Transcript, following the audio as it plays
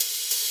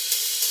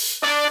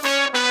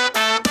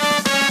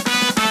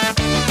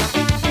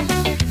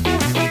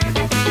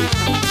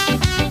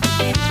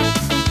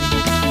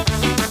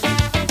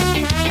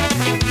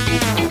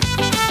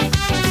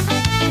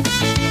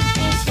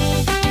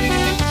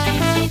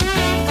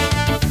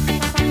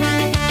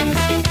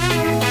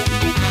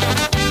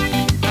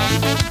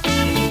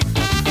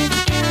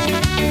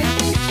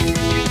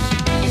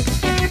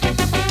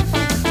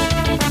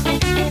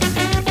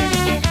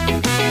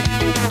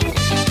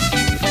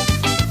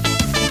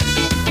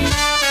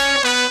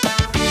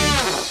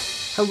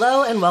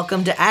Hello and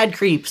welcome to Ad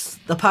Creeps,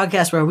 the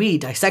podcast where we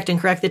dissect and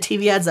correct the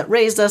TV ads that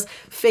raised us,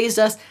 phased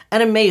us,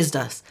 and amazed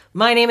us.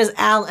 My name is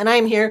Al, and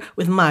I'm here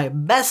with my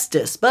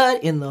bestest bud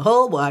in the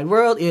whole wide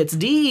world. It's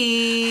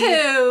Dee.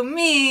 Who?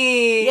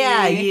 Me?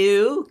 Yeah,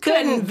 you.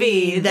 Couldn't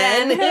be,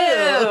 then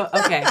who?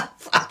 Okay.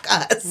 Fuck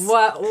us.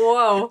 What?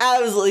 Whoa.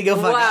 Absolutely go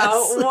fuck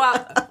us.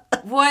 Wow.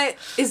 What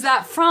is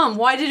that from?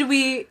 Why did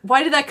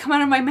that come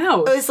out of my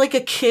mouth? It's like a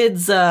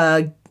kid's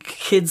song.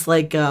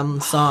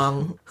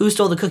 Who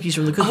stole the cookies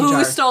from the cookie jar?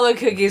 Who stole the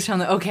cookies from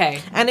the...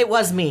 Okay. And it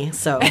was me,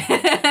 so.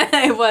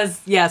 It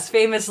was, yes,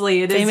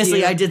 famously it is Famously,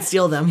 you. I did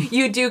steal them.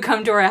 You do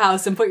come to our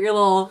house and put your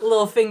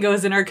little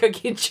fingers in our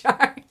cookie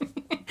jar.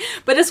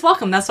 But it's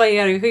welcome. That's why you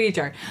got a cookie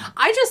jar.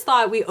 I just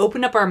thought we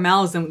opened up our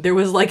mouths and there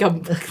was like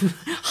a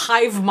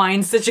hive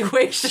mind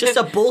situation. Just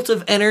a bolt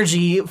of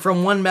energy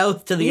from one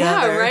mouth to the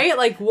other. Yeah, right?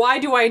 Like, why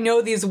do I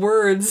know these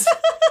words?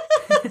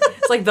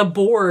 It's like the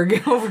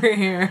Borg over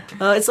here.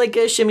 It's like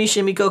a shimmy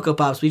shimmy Cocoa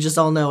Pops. We just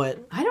all know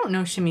it. I don't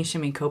know shimmy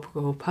shimmy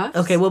Cocoa Puffs.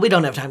 Okay, well, we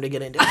don't have time to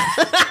get into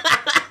it.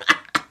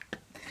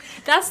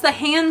 That's the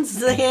hands.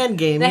 The hand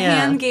game,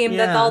 hand game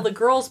that all the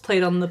girls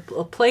played on the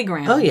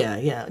playground. Oh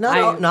yeah.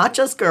 Not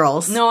just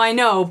girls. No, I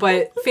know,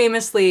 but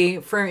famously,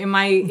 in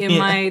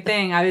my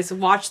thing, I just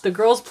watched the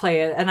girls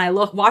play it, and I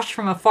watched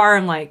from afar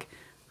and like,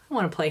 I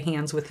want to play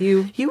hands with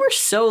you. You were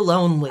so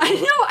lonely.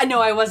 I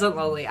know. I wasn't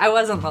lonely. I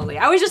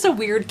was just a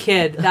weird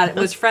kid that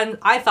was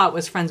I thought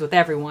was friends with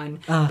everyone,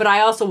 but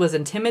I also was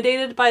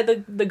intimidated by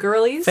the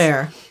girlies.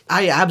 Fair.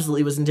 I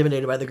absolutely was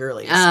intimidated by the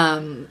girlies.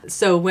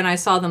 So when I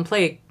saw them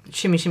play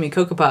Shimmy Shimmy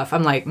Cocoa Puff,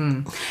 I'm like,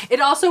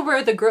 It also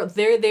were they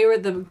were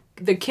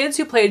the kids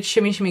who played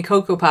Shimmy Shimmy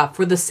Cocoa Puff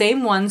were the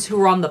same ones who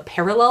were on the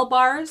parallel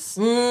bars.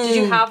 Did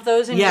you have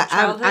those in your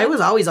childhood? I was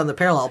always on the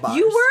parallel bars.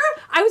 You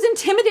were? I was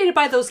intimidated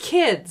by those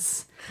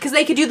kids. Because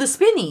they could do the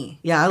spinny.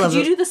 Yeah, I love it.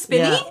 Could you do the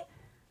spinny? Yeah.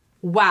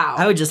 Wow.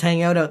 I would just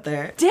hang out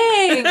there.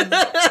 Dang.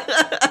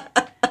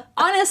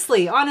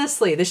 Honestly,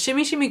 the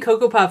Shimmy Shimmy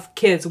Cocoa Puff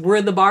kids were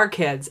the bar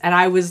kids. And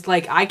I was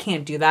like, I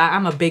can't do that.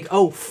 I'm a big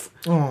oaf.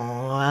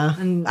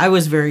 Aww. I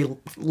was very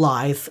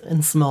lithe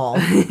and small.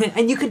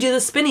 And you could do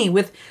the spinny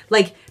with,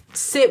 like,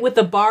 sit with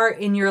the bar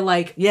in your,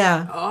 like...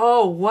 Yeah.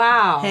 Oh,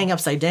 wow. Hang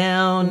upside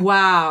down.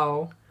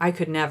 Wow. I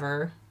could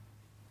never.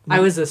 I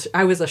was a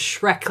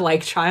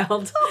Shrek-like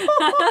child.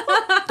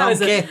 I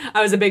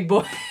was a big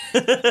boy.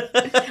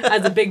 I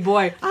was a big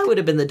boy. I would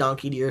have been the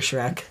donkey to your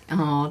Shrek.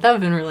 Oh, that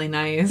would have been really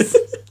nice.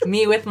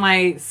 Me with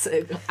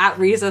at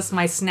recess,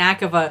 my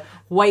snack of a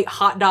white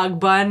hot dog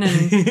bun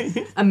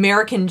and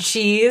American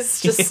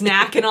cheese, just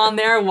snacking on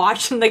there,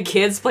 watching the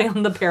kids play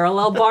on the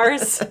parallel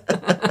bars.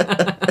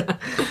 But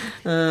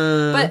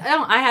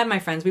I had my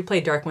friends. We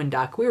played Darkwing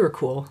Duck. We were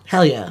cool.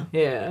 Hell yeah.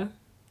 Yeah.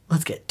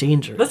 Let's get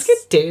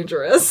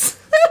dangerous.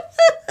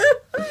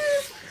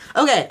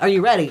 Okay, are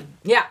you ready?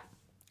 Yeah.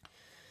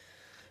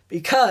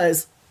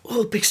 Because,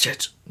 big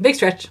stretch. Big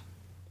stretch.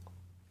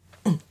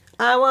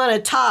 I want to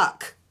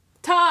talk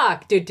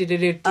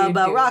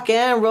about rock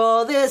and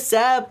roll this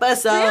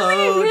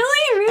episode.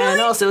 Really?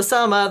 And also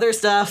some other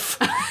stuff.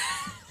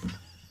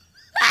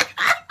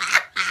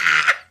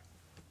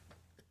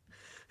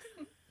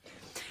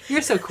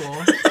 You're so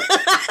cool.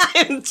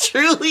 I'm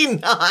truly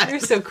not. You're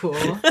so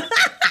cool.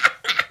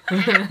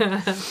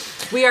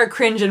 We are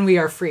cringe and we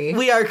are free.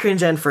 We are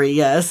cringe and free,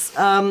 yes.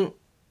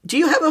 Do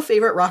you have a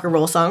favorite rock and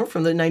roll song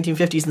from the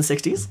 1950s and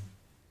 60s?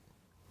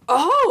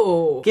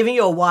 Oh. Giving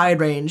you a wide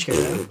range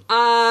here.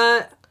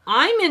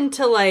 I'm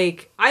into,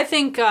 like, I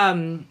think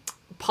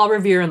Paul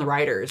Revere and the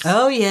Riders.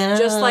 Oh, yeah.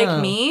 Just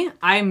like me,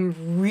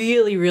 I'm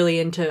really,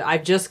 really I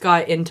just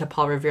got into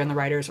Paul Revere and the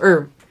Riders,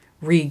 or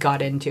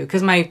got into,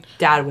 because my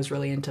dad was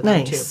really into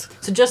them too.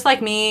 So just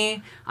like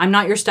me, I'm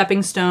Not Your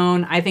Stepping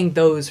Stone. I think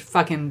those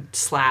fucking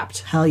slapped.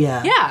 Hell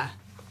yeah. Yeah.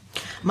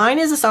 Mine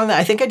is a song that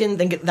I think I didn't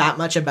think that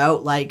much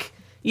about, like,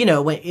 you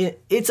know, when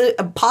it's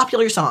a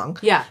popular song.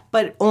 Yeah.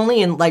 But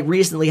only in, like,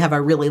 recently have I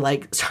really,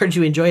 like, started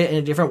to enjoy it in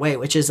a different way,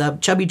 which is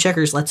Chubby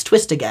Checkers' Let's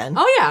Twist Again.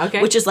 Oh, yeah,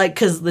 okay. Which is, like,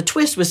 because the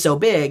twist was so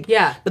big.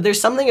 Yeah. But there's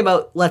something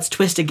about Let's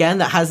Twist Again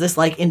that has this,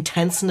 like,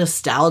 intense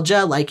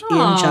nostalgia, like,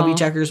 in Chubby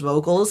Checkers'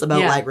 vocals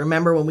about, like,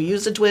 remember when we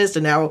used to twist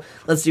and now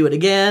let's do it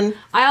again.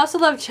 I also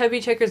love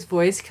Chubby Checkers'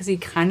 voice because he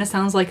kind of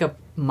sounds like a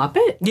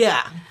Muppet.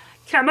 Yeah.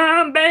 Come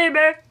on,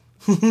 baby.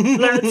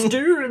 Let's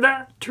do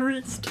that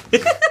twist.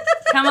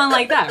 Come on,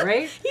 like that,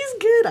 right? He's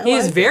good.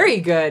 He's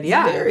very good.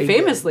 Yeah,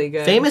 famously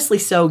good. Famously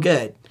so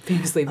good.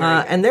 Famously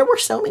very good. And there were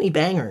so many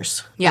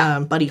bangers.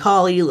 Yeah. Buddy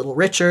Holly, Little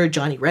Richard,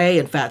 Johnny Ray,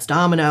 and Fats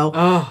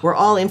Domino were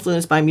all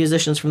influenced by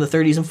musicians from the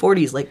 30s and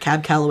 40s, like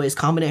Cab Calloway's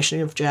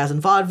combination of jazz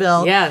and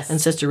vaudeville,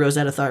 and Sister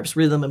Rosetta Tharpe's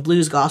rhythm and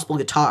blues gospel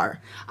guitar.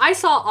 I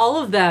saw all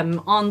of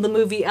them on the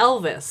movie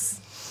Elvis.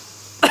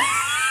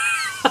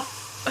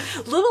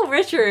 Little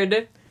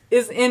Richard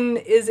is in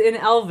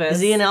Elvis. Is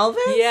he in Elvis?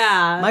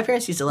 Yeah. My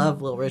parents used to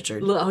love Little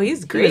Richard. Oh,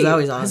 he's great. He was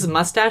always on. His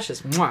mustache is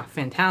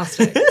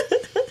fantastic.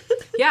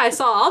 Yeah, I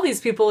saw all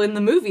these people in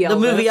the movie Elvis. The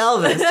movie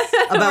Elvis.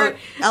 About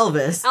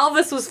Elvis.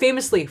 Elvis was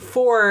famously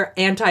for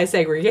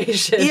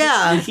anti-segregation.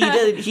 Yeah, he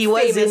did. He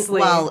was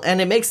Famously. and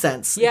it makes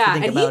sense. Yeah, if you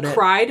think and he about it.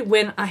 cried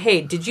when,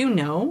 hey, did you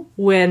know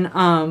when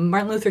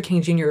Martin Luther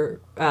King Jr.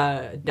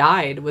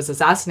 Died, was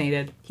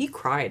assassinated, he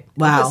cried.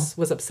 Wow. Elvis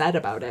was upset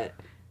about it.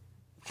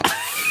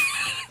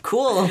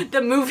 Cool.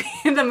 The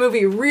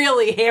movie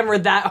really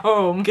hammered that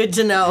home. Good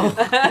to know.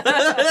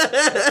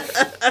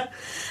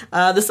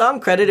 The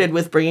song credited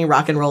with bringing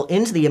rock and roll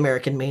into the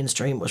American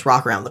mainstream was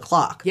Rock Around the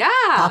Clock. Yeah.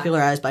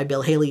 Popularized by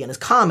Bill Haley and his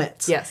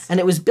Comets. Yes. And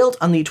it was built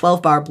on the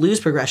 12-bar blues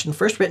progression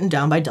first written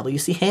down by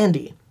W.C.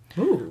 Handy.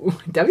 Ooh,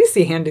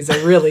 W.C. Handy's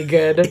a really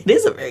good. It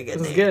is a very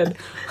good name. Good.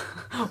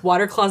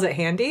 Water closet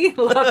handy.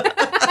 Love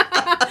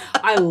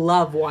I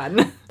love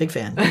one. Big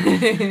fan.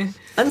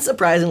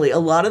 Unsurprisingly, a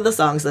lot of the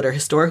songs that are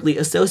historically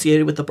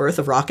associated with the birth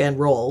of rock and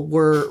roll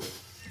were...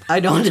 I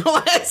don't know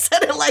why I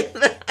said it like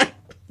that.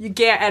 You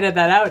can't edit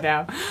that out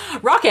now.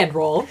 Rock and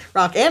roll.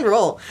 Rock and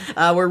roll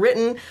were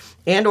written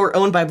and or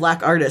owned by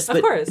black artists,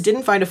 but course.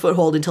 didn't find a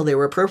foothold until they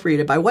were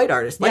appropriated by white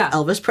artists, like Yeah.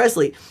 Elvis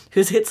Presley,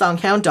 whose hit song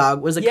Hound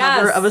Dog was a Yes.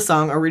 cover of a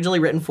song originally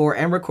written for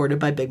and recorded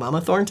by Big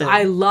Mama Thornton.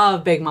 I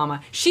love Big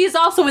Mama. She's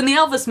also in the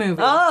Elvis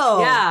movie.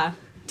 Oh. Yeah.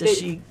 Does They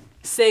she...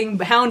 sing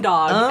Hound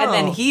Dog, and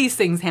then Oh. he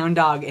sings Hound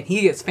Dog, and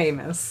he gets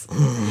famous.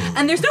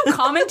 And there's no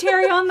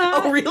commentary on that.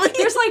 Oh, really?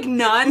 There's like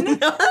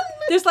none.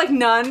 There's like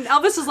none.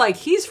 Elvis is like,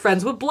 he's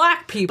friends with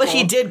black people. But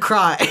he did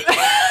cry.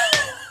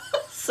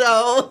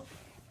 So...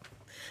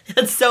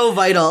 That's so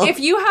vital.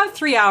 If you have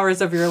 3 hours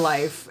of your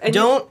life and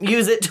you Don't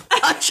use it to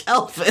watch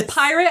Elvis.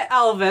 pirate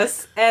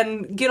Elvis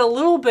and get a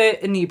little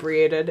bit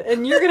inebriated,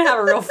 and you're gonna have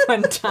a real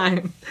fun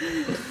time.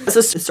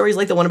 So stories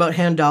like the one about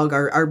Hound Dog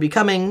are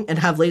becoming and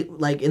have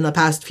in the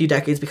past few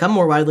decades become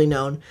more widely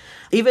known.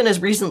 Even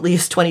as recently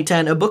as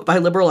 2010, a book by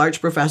liberal arts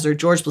professor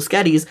George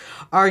Blaskettes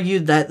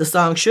argued that the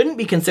song shouldn't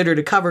be considered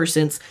a cover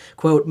since,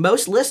 quote,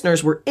 most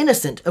listeners were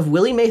innocent of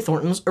Willie Mae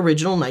Thornton's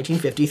original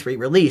 1953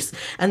 release.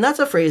 And that's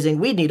a phrasing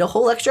we'd need a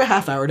whole extra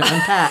half hour to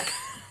unpack.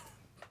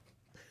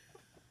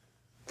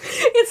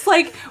 It's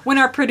like when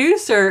our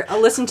producer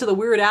listened to the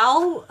Weird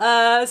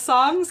Al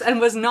songs and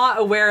was not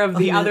aware of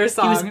the other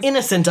songs. He was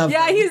innocent of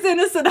Yeah, them. he's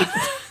innocent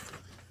of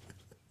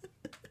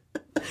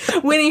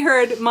When he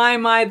heard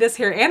my this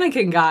here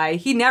Anakin guy,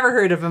 he never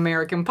heard of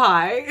American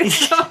Pie.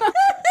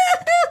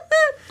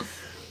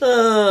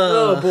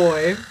 Oh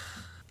boy.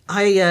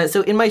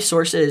 So in my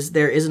sources,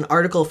 there is an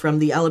article from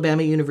the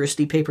Alabama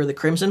University paper, The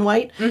Crimson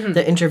White,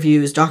 that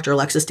interviews Dr.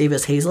 Alexis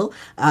Davis Hazel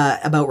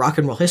about rock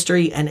and roll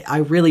history, and I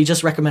really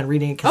just recommend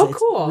reading it because it's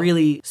cool.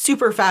 really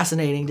super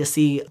fascinating to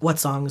see what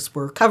songs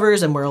were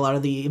covers and where a lot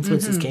of the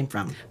influences came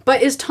from.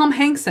 But is Tom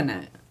Hanks in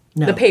it?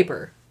 No. The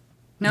paper.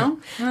 No?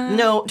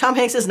 No, Tom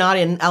Hanks is not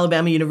in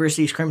Alabama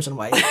University's Crimson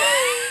White.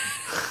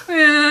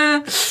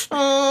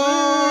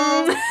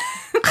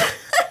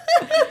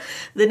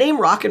 The name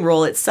rock and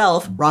roll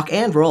itself, rock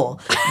and roll,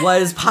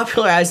 was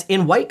popularized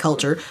in white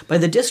culture by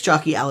the disc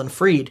jockey Alan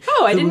Freed.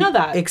 Oh, I didn't who know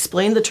that.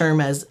 Explained the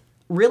term as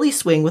really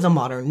swing with a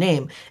modern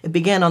name. It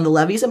began on the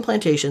levees and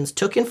plantations,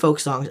 took in folk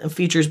songs, and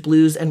features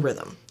blues and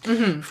rhythm.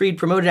 Freed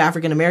promoted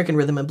African American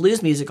rhythm and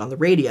blues music on the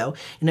radio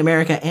in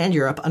America and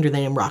Europe under the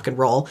name rock and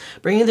roll,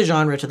 bringing the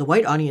genre to the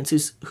white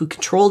audience who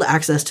controlled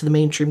access to the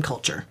mainstream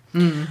culture.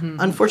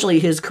 Unfortunately,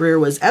 his career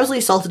was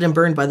absolutely salted and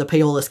burned by the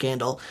payola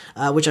scandal,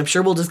 which I'm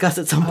sure we'll discuss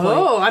at some point.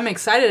 Oh, I'm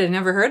excited. I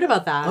never heard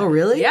about that. Oh,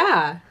 really?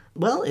 Yeah.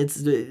 Well,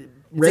 it's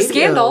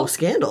radio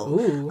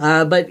scandal.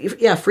 But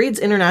Freed's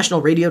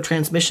international radio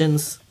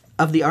transmissions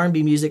of the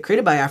R&B music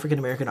created by African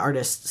American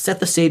artists set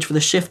the stage for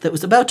the shift that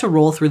was about to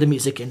roll through the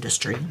music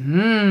industry.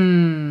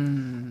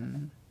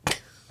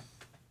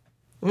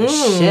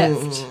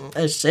 Shift.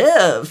 A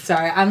shift.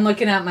 Sorry, I'm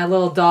looking at my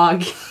little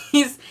dog.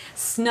 He's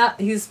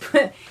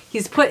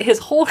put his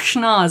whole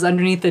schnoz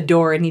underneath the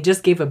door, and he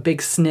just gave a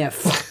big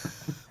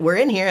sniff. We're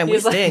in here and we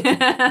He's like-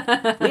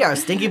 stink. We are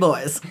stinky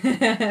boys.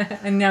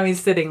 And now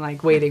he's sitting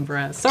like waiting for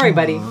us. Sorry,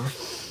 buddy.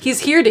 He's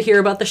here to hear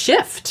about the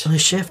shift. The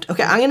shift.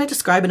 Okay, I'm going to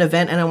describe an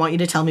event and I want you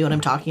to tell me what I'm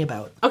talking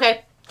about.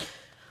 Okay.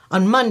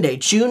 On Monday,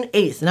 June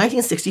 8th,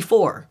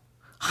 1964.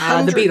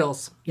 The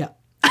Beatles. Yeah.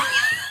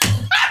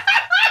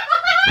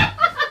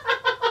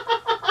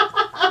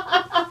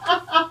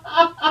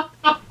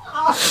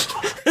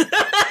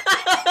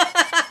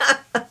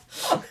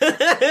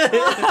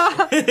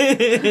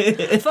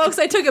 Folks,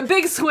 I took a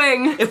big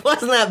swing It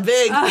wasn't that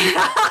big.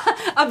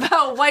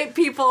 about white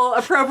people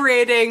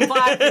appropriating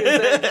black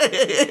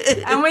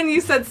music. And when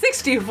you said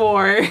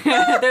 64,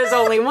 there's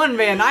only one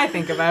band I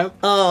think about.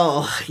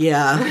 Oh,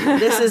 yeah.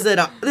 This is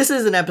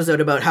an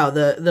episode about how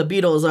the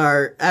Beatles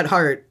are, at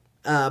heart,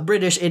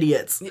 British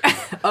idiots.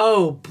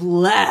 Oh,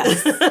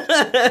 bless.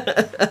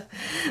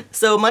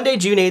 So Monday,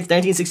 June 8th,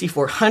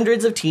 1964,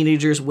 hundreds of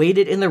teenagers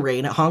waited in the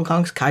rain at Hong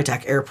Kong's Kai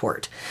Tak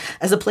Airport.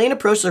 As the plane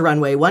approached the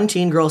runway, one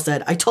teen girl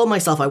said, "I told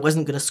myself I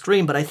wasn't going to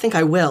scream, but I think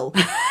I will."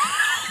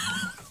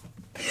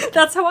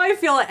 That's how I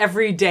feel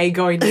every day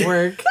going to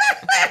work.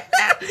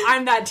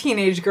 I'm that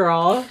teenage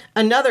girl.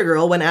 Another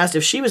girl, when asked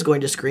if she was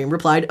going to scream,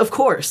 replied, "Of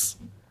course."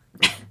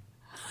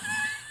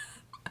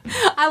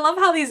 I love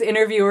how these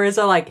interviewers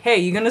are like, hey,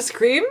 you gonna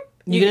scream? Are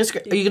you gonna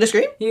scream? You gonna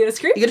scream? You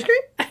gonna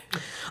scream?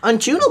 On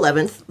June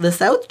 11th, the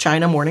South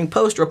China Morning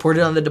Post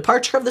reported on the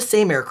departure of the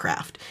same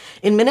aircraft.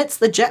 In minutes,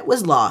 the jet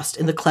was lost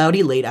in the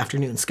cloudy late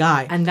afternoon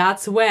sky. And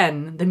that's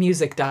when the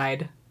music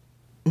died.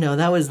 No,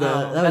 that was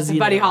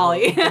Buddy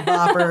Holly. The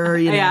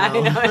bopper, Yeah, I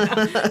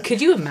know.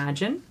 Could you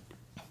imagine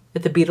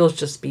if the Beatles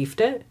just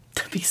beefed it?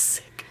 That'd be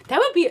sick. That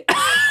would be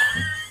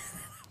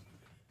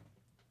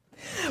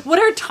what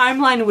our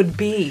timeline would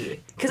be.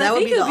 Because That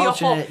would be the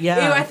alternate,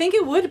 yeah. I think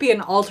it would be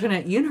an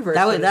alternate universe.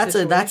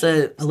 That's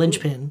a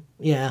linchpin.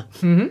 Yeah.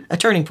 Mm-hmm. A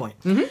turning point.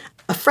 Mm-hmm.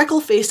 A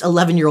freckle-faced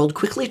 11-year-old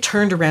quickly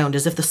turned around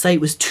as if the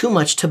sight was too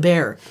much to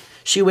bear.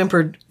 She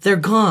whimpered, "They're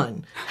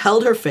gone,"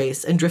 held her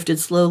face, and drifted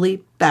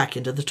slowly back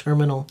into the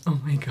terminal. Oh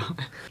my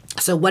God.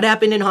 So what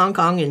happened in Hong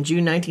Kong in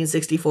June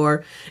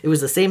 1964? It was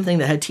the same thing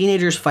that had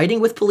teenagers fighting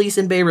with police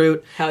in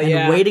Beirut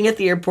and waiting at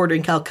the airport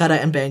in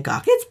Calcutta and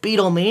Bangkok. It's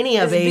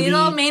Beatlemania, baby.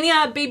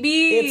 Beatlemania,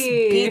 baby.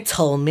 It's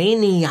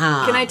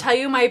Beatlemania. Can I tell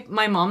you my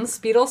mom's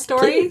Beatles story?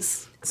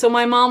 Please. So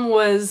my mom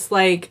was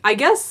like, I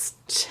guess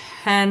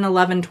 10,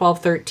 11,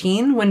 12,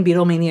 13 when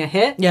Beatlemania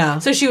hit. Yeah.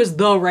 So she was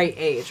the right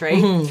age,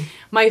 right? Mm-hmm.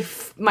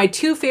 My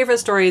two favorite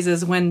stories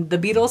is when the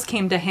Beatles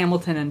came to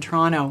Hamilton and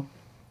Toronto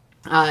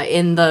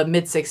in the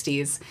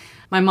mid-60s.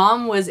 My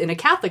mom was in a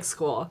Catholic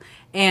school,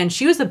 and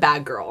she was a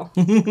bad girl.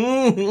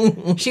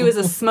 She was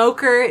a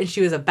smoker, and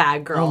she was a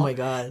bad girl. Oh, my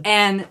God.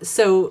 And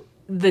so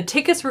the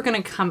tickets were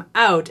going to come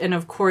out, and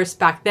of course,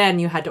 back then,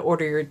 you had to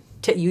order your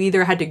you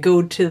either had to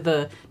go to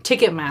the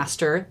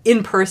Ticketmaster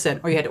in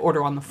person, or you had to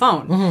order on the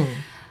phone. Mm-hmm.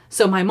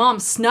 So my mom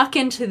snuck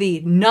into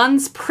the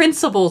nun's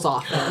principal's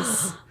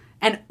office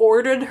and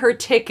ordered her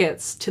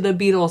tickets to the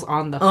Beatles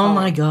on the phone. Oh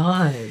my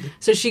God.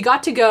 So she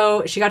got to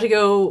go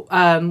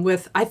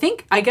with, I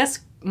guess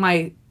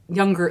her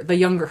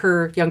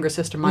younger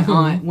sister, my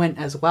aunt, went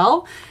as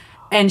well.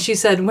 And she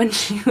said when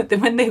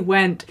they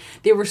went,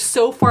 they were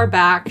so far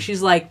back.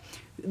 She's like,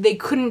 they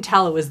couldn't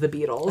tell it was the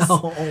Beatles.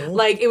 Oh.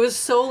 Like, it was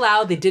so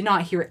loud, they did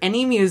not hear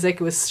any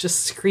music. It was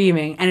just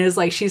screaming. And it was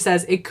like, she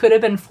says, it could have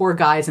been four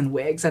guys in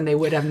wigs, and they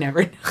would have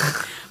never known.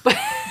 But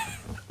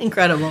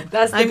incredible.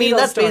 That's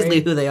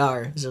basically who they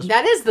are.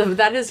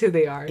 That is who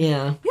they are.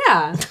 Yeah.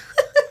 Yeah.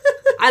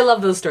 I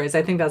love those stories.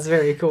 I think that's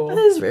very cool. That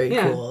is very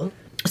cool.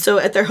 So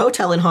at their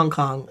hotel in Hong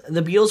Kong,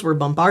 the Beatles were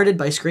bombarded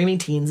by screaming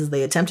teens as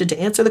they attempted to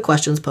answer the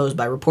questions posed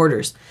by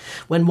reporters.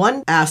 When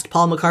one asked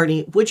Paul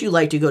McCartney, "Would you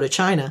like to go to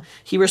China?"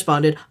 he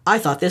responded, "I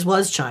thought this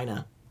was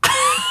China."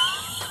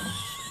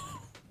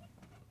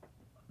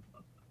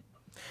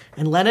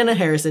 And Lennon and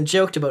Harrison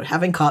joked about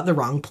having caught the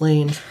wrong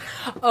plane.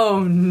 Oh,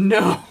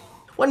 no.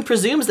 One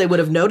presumes they would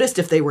have noticed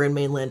if they were in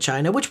mainland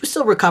China, which was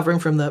still recovering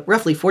from the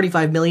roughly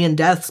 45 million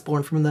deaths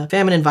born from the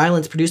famine and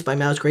violence produced by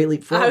Mao's Great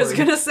Leap Forward. I was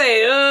going to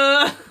say,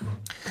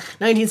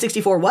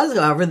 1964 was,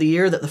 however, the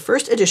year that the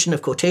first edition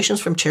of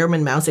Quotations from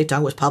Chairman Mao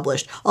Zedong was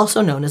published,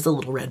 also known as the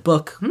Little Red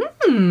Book.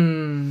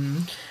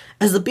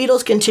 As the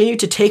Beatles continued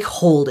to take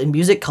hold in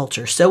music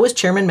culture, so was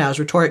Chairman Mao's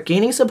rhetoric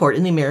gaining support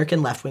in the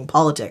American left-wing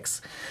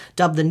politics.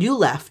 Dubbed the New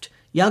Left,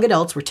 young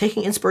adults were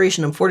taking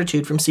inspiration and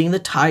fortitude from seeing the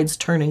tides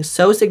turning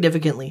so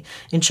significantly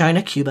in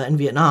China, Cuba, and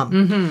Vietnam.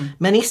 Mm-hmm.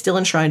 Many still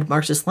enshrined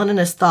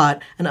Marxist-Leninist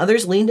thought, and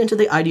others leaned into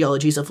the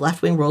ideologies of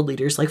left-wing world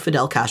leaders like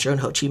Fidel Castro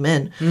and Ho Chi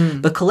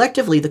Minh. But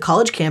collectively, the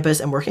college campus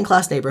and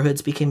working-class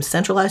neighborhoods became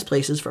centralized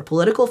places for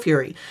political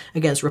fury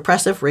against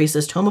repressive,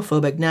 racist,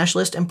 homophobic,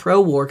 nationalist, and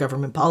pro-war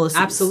government policies.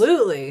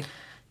 Absolutely.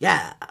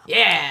 Yeah.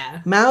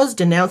 Yeah. Mao's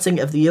denouncing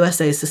of the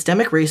USA's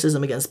systemic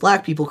racism against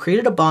black people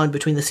created a bond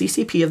between the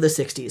CCP of the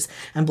 60s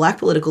and black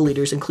political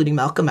leaders, including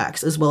Malcolm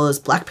X, as well as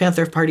Black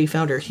Panther Party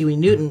founder Huey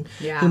Newton,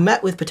 who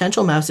met with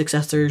potential Mao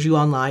successor Zhou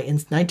Enlai in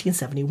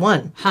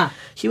 1971.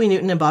 Huey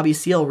Newton and Bobby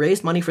Seale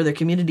raised money for their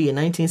community in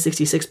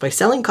 1966 by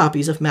selling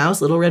copies of Mao's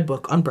Little Red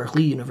Book on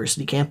Berkeley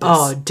University campus.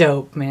 Oh,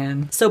 dope,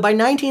 man. So by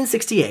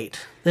 1968,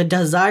 the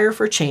desire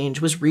for change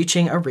was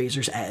reaching a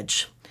razor's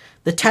edge.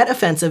 The Tet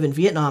Offensive in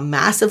Vietnam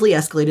massively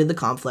escalated the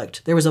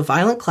conflict. There was a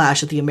violent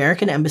clash at the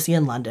American Embassy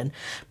in London,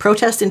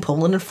 protests in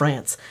Poland and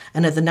France,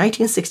 and at the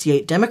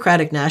 1968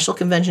 Democratic National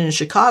Convention in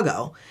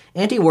Chicago,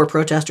 anti-war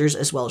protesters,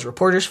 as well as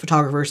reporters,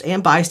 photographers,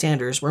 and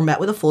bystanders, were met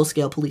with a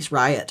full-scale police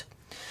riot.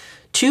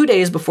 2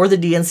 days before the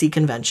DNC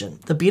convention,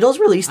 the Beatles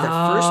released their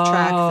first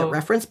track that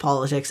referenced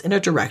politics in a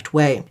direct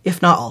way,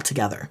 if not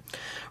altogether.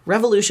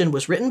 Revolution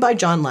was written by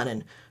John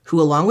Lennon, who,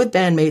 along with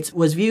bandmates,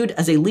 was viewed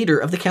as a leader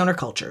of the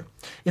counterculture.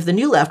 If the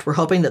New Left were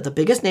hoping that the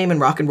biggest name in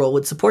rock and roll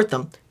would support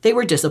them, they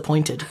were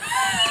disappointed.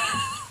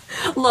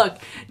 Look,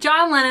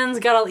 John Lennon's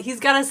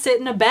he's got to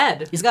sit in a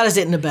bed. He's got to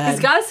sit in a bed.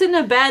 He's got to sit in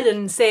a bed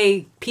and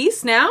say,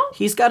 peace now?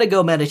 He's got to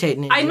go meditate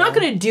in India. I'm not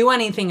going to do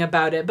anything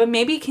about it, but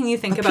maybe can you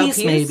think about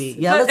peace? Maybe.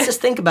 Yeah, let's just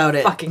think about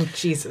it. Fucking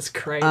Jesus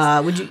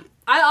Christ. Would you...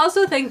 I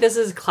also think this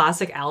is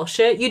classic Al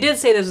shit. You did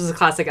say this was a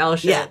classic Al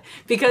shit. Yeah.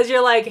 Because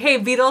you're like, hey,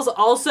 Beatles,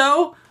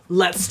 also,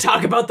 let's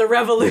talk about the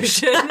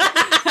revolution.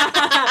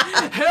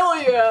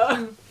 Hell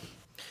yeah.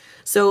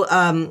 So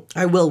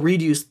I will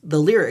read you the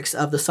lyrics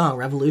of the song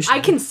Revolution. I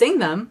can sing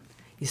them.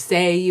 You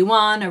say you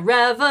want a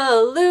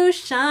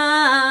revolution.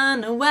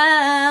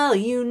 Well,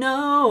 you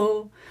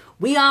know,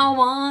 we all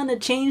want to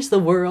change the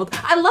world.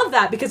 I love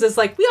that because it's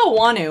like, we all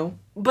want to,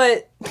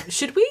 but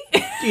should we?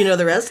 Do you know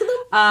the rest of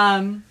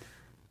them?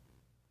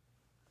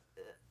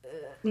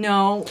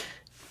 No.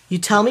 You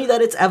tell me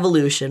that it's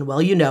evolution.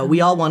 Well, you know,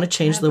 we all want to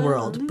change the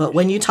world. But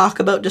when you talk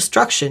about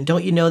destruction,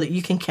 don't you know that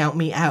you can count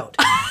me out?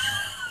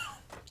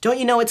 Don't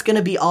you know it's going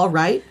to be all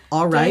right?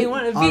 All right?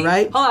 All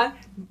right? Hold on.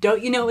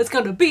 Don't you know it's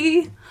going to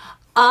be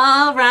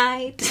all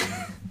right?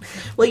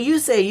 Well, you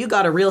say you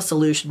got a real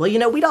solution. Well, you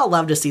know, we'd all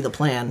love to see the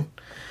plan.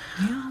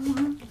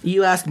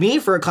 You ask me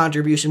for a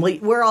contribution. Well,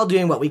 we're all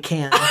doing what we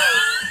can.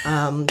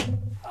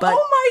 But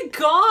oh my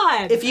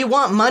God. if you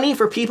want money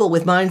for people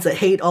with minds that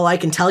hate, all I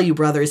can tell you,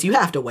 brothers, you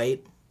have to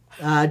wait.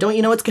 Don't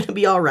you know it's going to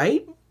be all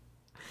right?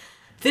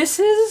 This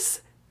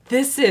is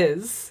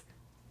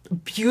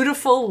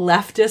beautiful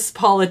leftist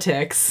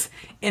politics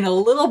in a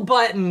little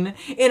button,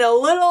 in a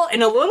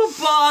little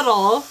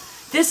bottle.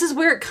 This is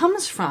where it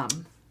comes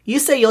from. You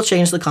say you'll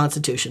change the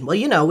Constitution. Well,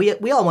 you know,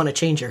 we all want to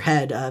change your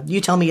head. You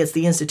tell me it's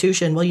the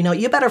institution. Well, you know,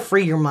 you better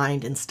free your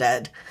mind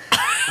instead.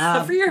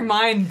 Free your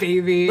mind,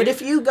 baby. But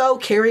if you go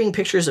carrying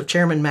pictures of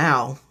Chairman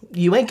Mao,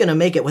 you ain't going to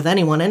make it with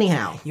anyone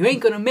anyhow. You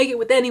ain't going to make it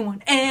with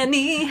anyone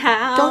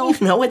anyhow. Don't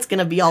you know it's going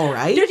to be all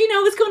right? Don't you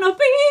know it's going to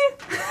be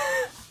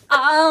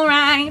all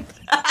right?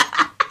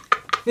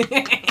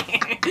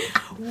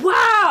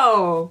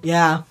 Wow.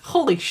 Yeah.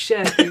 Holy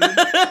shit, dude.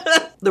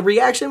 The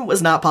reaction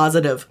was not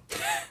positive.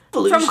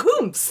 From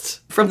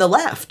whomst? From the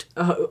left.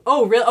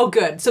 Oh, really? Oh,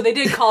 good. So they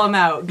did call him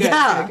out. Good.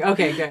 Yeah. Good.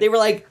 Okay, good. They were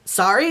like,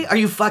 sorry? Are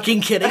you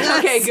fucking kidding us?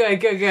 Okay,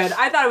 good.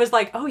 I thought it was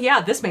like, oh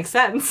yeah, this makes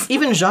sense.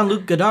 Even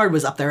Jean-Luc Godard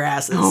was up their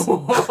asses.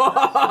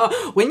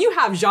 When you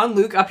have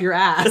Jean-Luc up your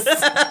ass,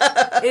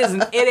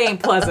 it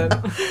ain't pleasant.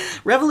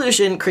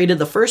 Revolution created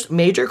the first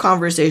major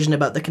conversation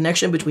about the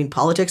connection between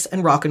politics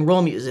and rock and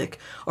roll music,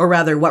 or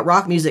rather, what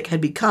rock music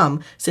had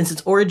become since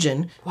its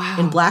origin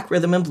in black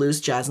rhythm and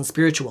blues, jazz, and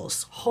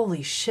spirituals.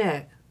 Holy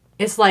shit.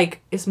 It's like,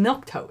 it's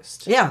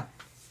milquetoast. Yeah.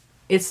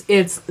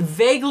 It's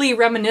vaguely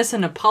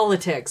reminiscent of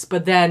politics,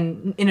 but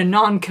then in a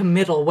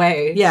non-committal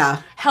way.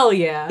 Yeah. Hell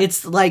yeah.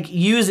 It's like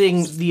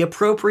using the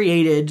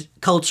appropriated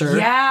culture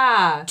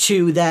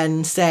to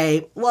then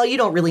say, well, you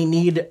don't really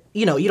need,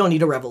 you don't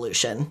need a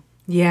revolution.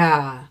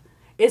 Yeah.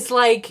 It's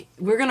like,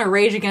 we're going to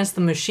rage against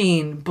the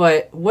machine,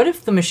 but what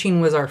if the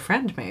machine was our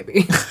friend,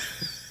 maybe?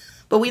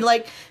 But we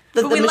like...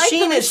 The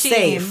machine is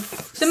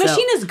safe. The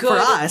machine is good. For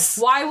us.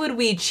 Why would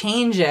we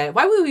change it?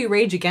 Why would we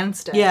rage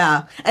against it?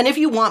 Yeah. And if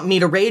you want me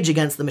to rage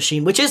against the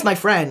machine, which is my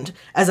friend,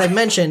 as I've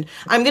mentioned,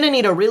 I'm going to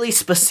need a really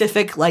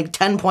specific,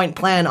 10-point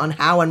plan on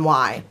how and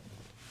why.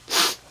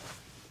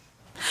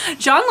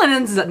 John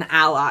Lennon's an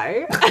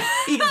ally.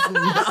 He's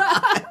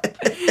not.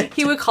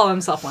 He would call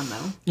himself one,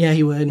 though. Yeah,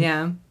 he would.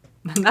 Yeah.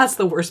 That's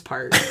the worst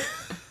part.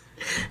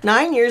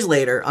 9 years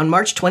later, on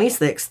March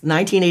 26,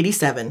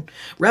 1987,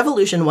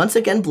 Revolution once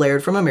again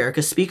blared from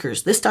America's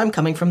speakers, this time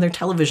coming from their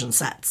television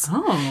sets.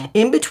 Oh.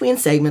 In between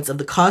segments of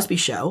The Cosby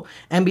Show,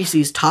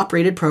 NBC's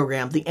top-rated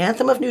program, the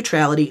Anthem of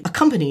Neutrality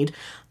accompanied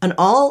an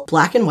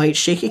all-black-and-white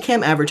shaky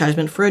cam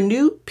advertisement for a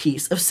new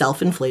piece of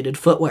self-inflated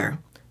footwear,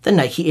 the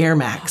Nike Air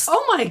Max.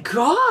 Oh my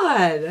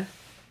God.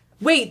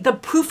 Wait, the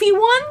poofy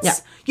ones? Yeah.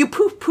 You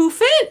poof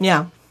it?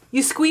 Yeah.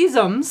 You squeeze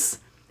them,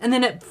 and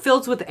then it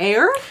fills with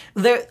air?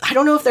 I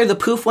don't know if they're the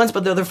poof ones,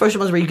 but they're the first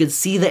ones where you could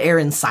see the air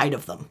inside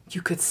of them.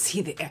 You could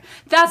see the air.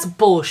 That's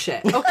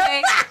bullshit,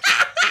 okay?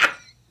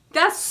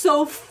 That's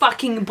so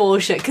fucking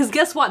bullshit. Because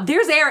guess what?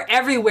 There's air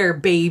everywhere,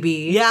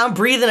 baby. Yeah, I'm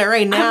breathing it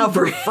right now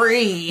for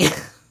free.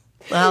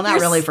 Well, not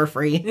really for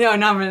free. No,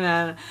 not for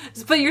that.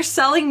 But you're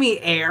selling me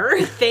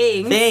air?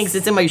 Thanks. Thanks,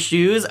 it's in my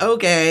shoes?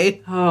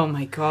 Okay. Oh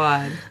my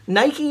God.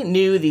 Nike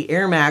knew the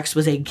Air Max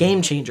was a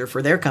game changer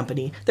for their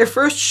company, their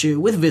first shoe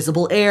with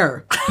visible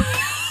air.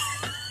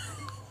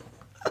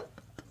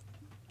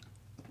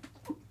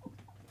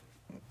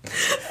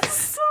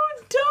 So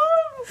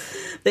dumb.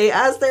 They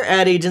asked their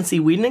ad agency,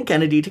 Whedon &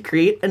 Kennedy, to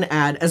create an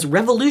ad as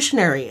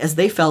revolutionary as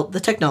they felt the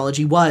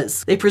technology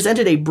was. They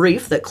presented a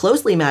brief that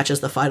closely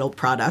matches the final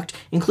product,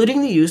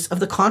 including the use of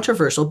the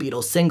controversial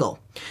Beatles single.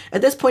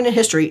 At this point in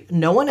history,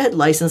 no one had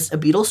licensed a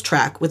Beatles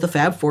track with the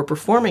Fab Four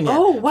performing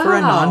it for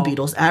a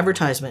non-Beatles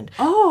advertisement.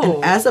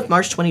 And as of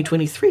March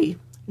 2023,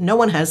 no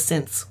one has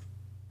since.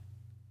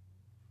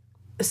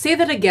 Say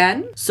that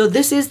again? So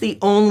this is the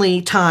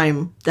only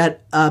time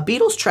that a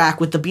Beatles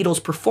track with the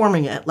Beatles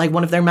performing it, like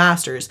one of their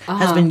masters,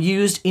 has been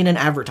used in an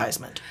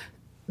advertisement.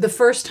 The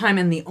first time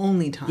and the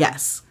only time?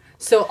 Yes.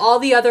 So all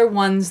the other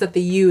ones that they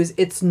use,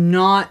 it's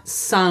not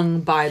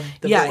sung by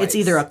the boys. It's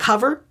either a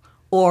cover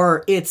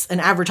or it's an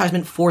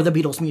advertisement for the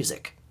Beatles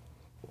music.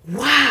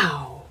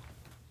 Wow.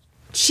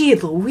 Gee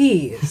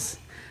Louise.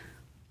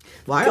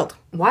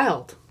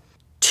 Wild.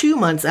 2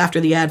 months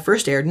after the ad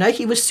first aired,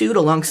 Nike was sued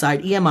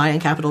alongside EMI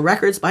and Capitol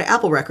Records by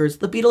Apple Records,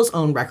 the Beatles'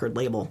 own record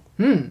label.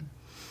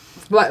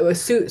 What, was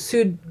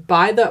sued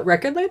by the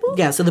record label?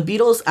 Yeah, so the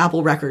Beatles'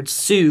 Apple Records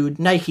sued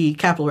Nike,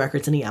 Capitol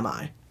Records, and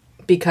EMI.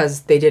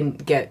 Because they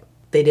didn't get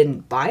they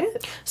didn't buy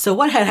it? So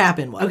what had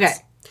happened was... Okay.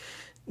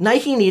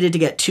 Nike needed to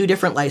get 2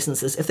 different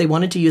licenses if they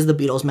wanted to use the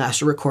Beatles'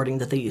 master recording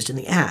that they used in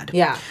the ad.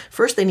 Yeah.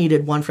 First, they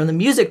needed one from the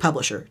music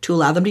publisher to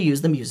allow them to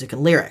use the music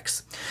and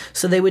lyrics.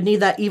 So they would need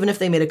that even if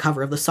they made a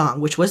cover of the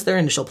song, which was their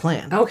initial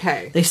plan.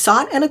 Okay. They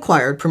sought and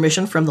acquired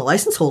permission from the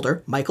license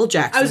holder, Michael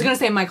Jackson. I was going to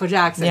say Michael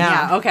Jackson.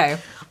 Yeah. Yeah, okay.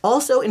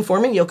 Also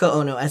informing Yoko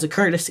Ono as a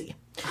courtesy.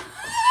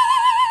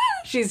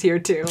 She's here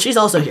too. She's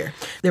also here.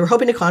 They were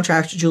hoping to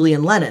contract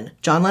Julian Lennon,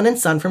 John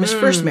Lennon's son from his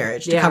first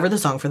marriage, to cover the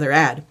song for their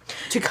ad.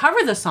 To cover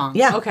the song?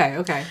 Yeah.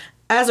 Okay.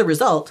 As a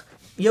result,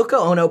 Yoko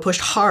Ono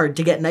pushed hard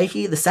to get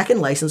Nike the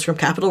second license from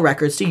Capitol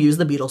Records to use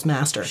the Beatles'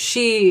 master.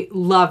 She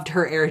loved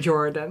her Air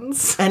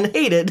Jordans. And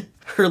hated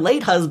her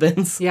late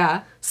husband's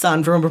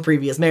son from a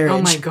previous marriage.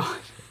 Oh my God.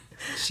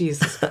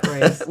 Jesus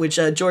Christ. Which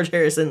George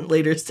Harrison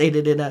later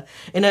stated in an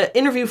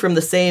interview from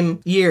the same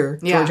year.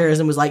 Yeah. George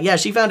Harrison was like, yeah,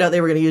 she found out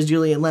they were going to use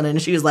Julian Lennon,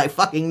 and she was like,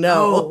 fucking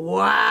no. Oh,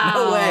 wow.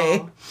 No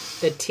way.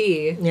 The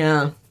tea.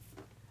 Yeah.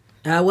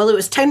 Well, it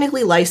was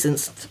technically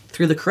licensed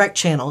through the correct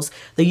channels.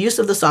 The use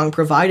of the song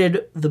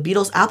provided the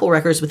Beatles' Apple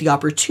Records with the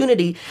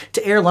opportunity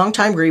to air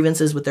longtime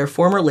grievances with their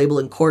former label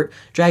in court,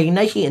 dragging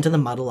Nike into the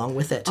mud along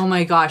with it. Oh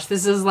my goch,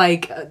 this is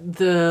like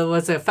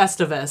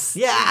Festivus.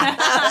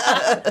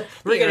 Yeah.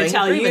 We're going to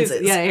tell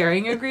grievances. you. Yeah,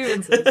 airing your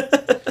grievances.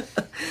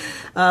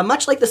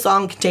 Much like the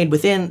song contained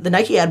within, the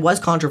Nike ad was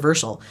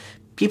controversial.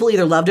 People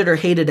either loved it or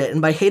hated it,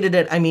 and by hated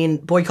it, I mean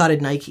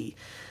boycotted Nike.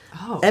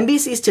 Oh.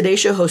 NBC's Today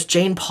Show host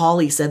Jane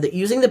Pauley said that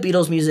using the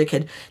Beatles' music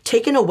had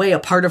taken away a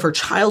part of her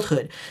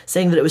childhood,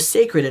 saying that it was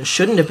sacred and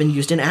shouldn't have been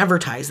used in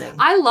advertising.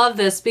 I love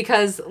this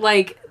because,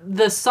 like,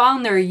 the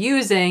song they're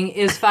using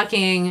is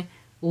fucking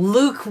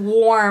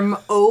lukewarm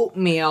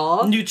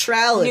oatmeal.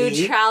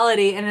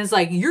 Neutrality. And it's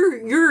like,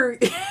 you're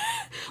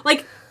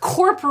like,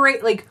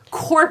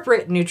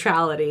 corporate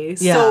neutrality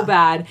so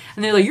bad.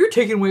 And they're like, you're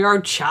taking away our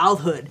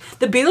childhood.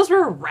 The Beatles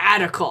were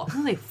radical.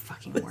 No, they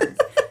fucking weren't.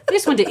 They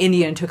just went to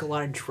India and took a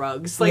lot of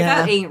drugs. Like,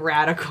 that ain't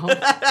radical.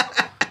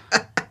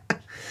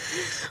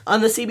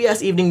 On the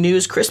CBS Evening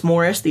News, Chris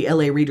Morris, the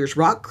LA Reader's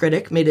rock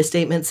critic, made a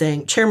statement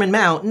saying Chairman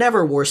Mao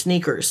never wore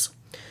sneakers.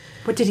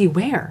 What did he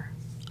wear?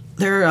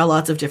 There are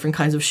lots of different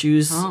kinds of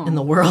shoes in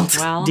the world,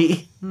 well,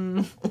 D.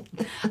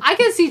 I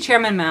could see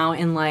Chairman Mao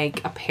in,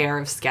 like, a pair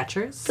of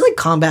Skechers. Like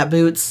combat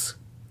boots.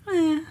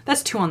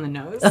 That's 2 on the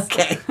nose.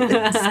 Okay.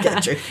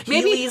 Skechers.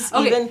 Maybe,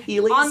 Heelys, even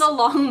Heelys. On the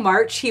long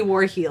march, he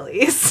wore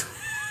Heelys.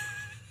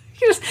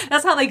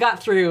 That's how they got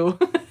through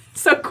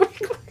so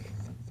quickly.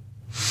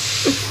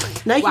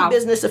 Nike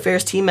Business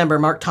Affairs team member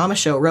Mark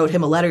Tomashow wrote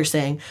him a letter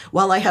saying,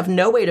 while I have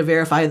no way to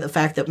verify the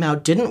fact that Mao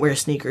didn't wear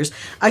sneakers,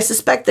 I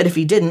suspect that if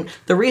he didn't,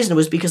 the reason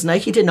was because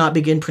Nike did not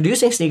begin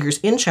producing sneakers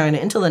in China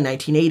until the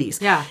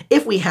 1980s. Yeah.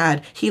 If we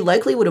had, he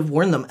likely would have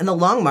worn them, and the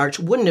Long March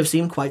wouldn't have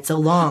seemed quite so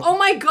long. Oh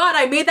my God,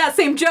 I made that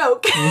same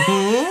joke.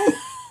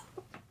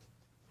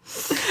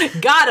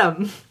 Got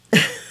him.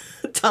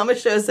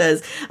 Tomashow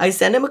says, I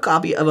sent him a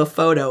copy of a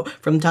photo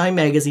from Time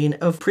magazine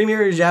of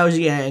Premier Zhao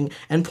Jiang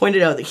and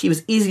pointed out that he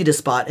was easy to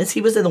spot as he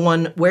was the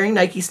one wearing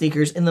Nike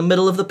sneakers in the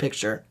middle of the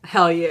picture.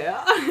 Hell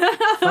yeah.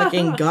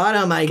 Fucking got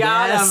him, I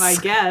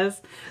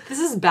guess. This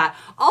is bad.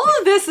 All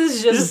of this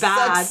is just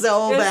bad. Sucks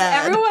so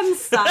bad. Everyone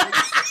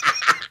sucks.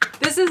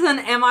 This is an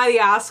am I the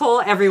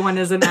asshole? Everyone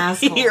is an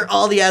asshole. You're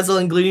all the asshole,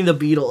 including the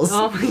Beatles.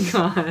 Oh my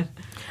God.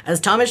 As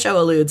Tomashow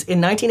alludes,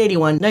 in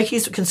 1981,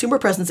 Nike's consumer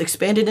presence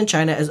expanded in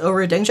China as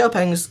over Deng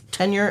Xiaoping's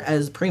tenure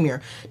as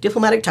premier,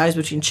 diplomatic ties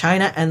between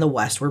China and the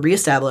West were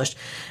reestablished,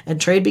 and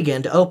trade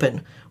began to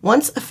open.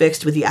 Once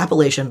affixed with the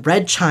appellation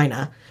Red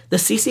China, the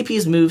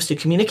CCP's moves to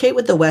communicate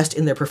with the West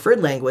in their preferred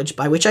language,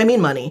 by which I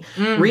mean money,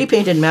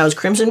 repainted Mao's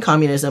crimson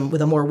communism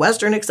with a more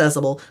Western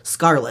accessible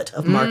scarlet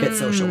of market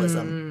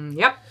socialism.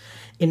 Yep.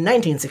 In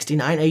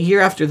 1969, a year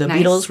after the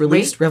Beatles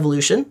released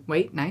Revolution,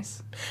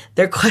 nice.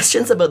 their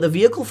questions about the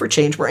vehicle for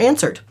change were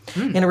answered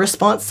in a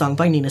response sung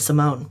by Nina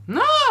Simone.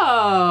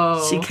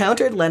 No! She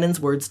countered Lennon's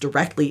words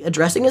directly,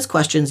 addressing his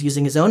questions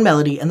using his own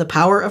melody and the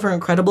power of her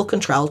incredible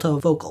contralto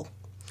vocal.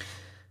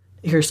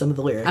 Here's some of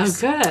the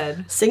lyrics. Oh,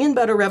 good. Singing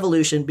about a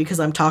revolution because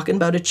I'm talking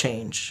about a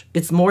change.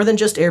 It's more than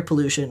just air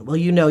pollution. Well,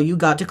 you know, you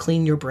got to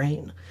clean your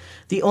brain.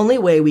 The only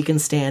way we can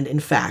stand,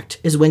 in fact,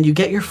 is when you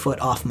get your foot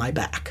off my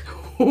back.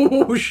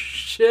 Oh,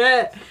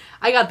 shit.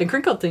 I got the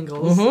crinkle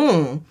tingles.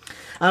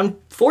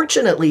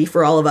 Unfortunately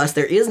for all of us,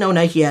 there is no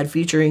Nike ad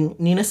featuring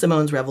Nina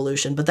Simone's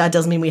Revolution, but that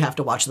doesn't mean we have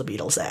to watch the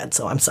Beatles ad,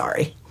 so I'm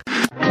sorry.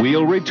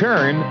 We'll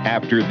return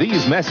after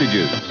these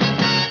messages.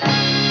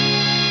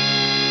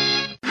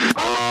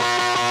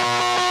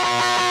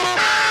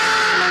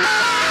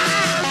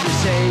 You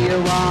say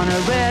you want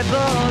a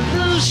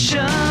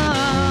revolution.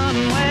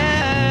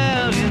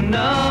 Well, you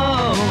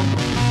know,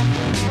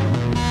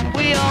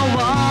 we all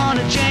want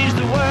to change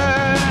the world.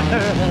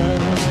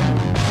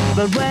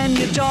 But when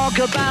you talk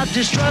about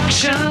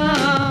destruction,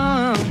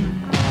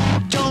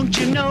 don't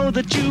you know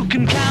that you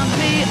can count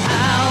me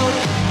out?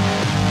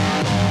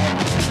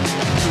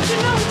 Don't you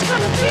know it's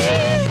gonna be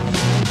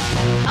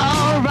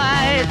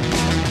alright?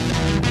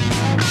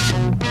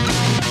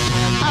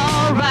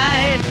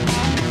 Alright.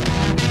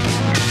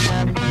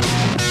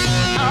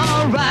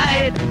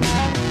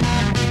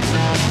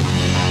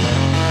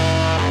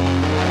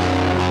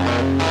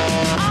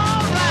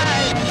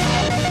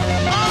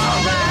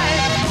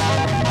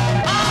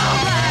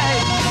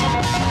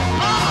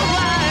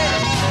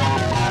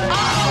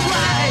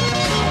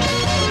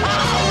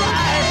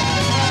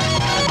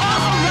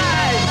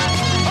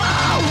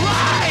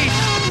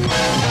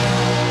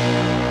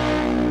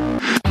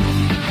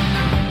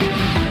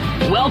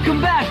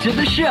 Welcome back to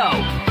the show.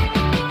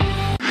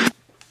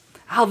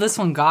 How this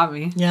one got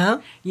me.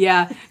 Yeah?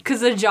 Yeah,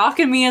 because the jock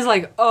in me is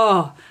like,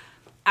 oh,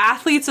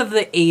 athletes of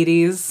the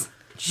 80s,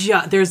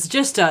 there's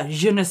just a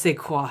je ne sais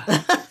quoi.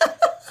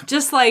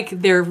 Just like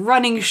their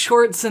running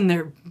shorts and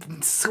their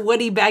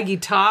sweaty baggy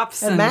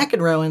tops. And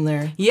McEnroe in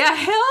there. Yeah,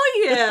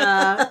 hell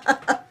yeah.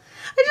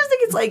 I just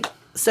think it's like,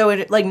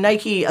 like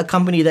Nike, a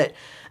company that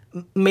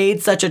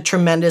made such a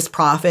tremendous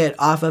profit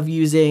off of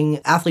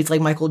using athletes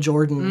like Michael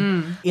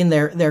Jordan in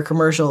their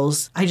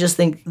commercials. I just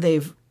think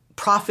they've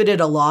profited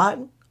a lot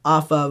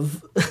off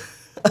of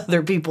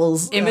other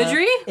people's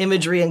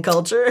imagery and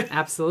culture.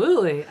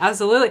 Absolutely.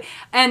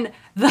 And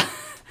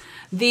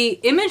the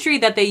imagery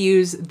that they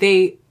use,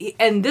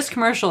 and this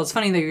commercial, it's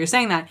funny that you're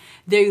saying that,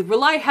 they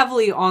rely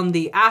heavily on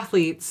the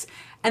athletes,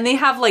 and they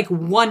have like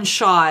one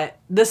shot,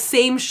 the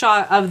same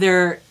shot of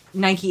their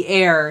Nike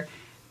Air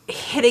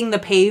hitting the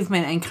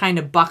pavement and kind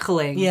of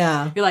buckling.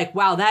 Yeah. You're like,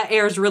 wow, that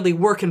air's really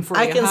working for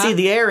you. I can see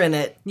the air in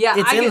it. Yeah,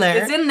 it's in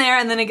there. It's in there,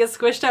 and then it gets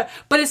squished out.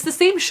 But it's the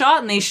same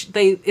shot, and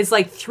it's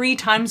like 3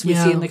 times we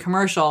see in the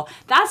commercial.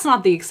 That's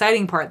not the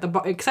exciting part. The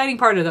exciting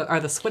part are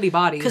the sweaty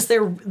bodies.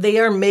 Because they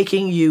are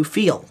making you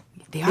feel.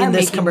 They are in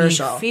this making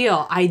commercial. me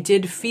feel. I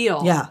did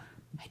feel. Yeah.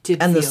 I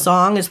did and feel. The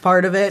song is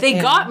part of it. They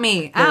got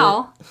me,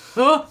 Al.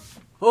 Oh,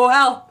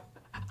 Al.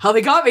 How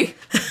they got me.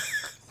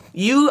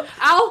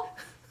 Al.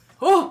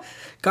 Oh.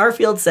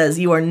 Garfield says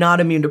you are not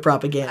immune to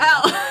propaganda.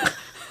 Al.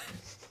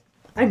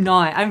 I'm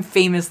not. I'm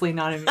famously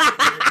not immune to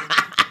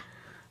propaganda.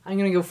 I'm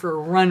going to go for a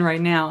run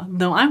right now,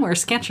 though I wear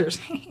Skechers.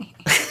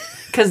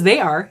 Because they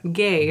are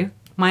gay.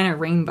 Mine are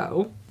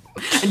rainbow.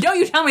 And don't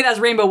you tell me that's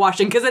rainbow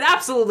washing, because it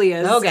absolutely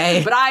is.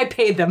 Okay. But I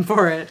paid them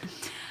for it.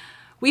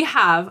 We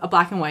have a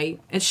black and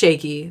white. It's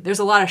shaky. There's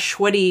a lot of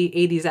sweaty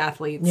 80s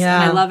athletes.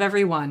 Yeah. And I love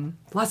everyone.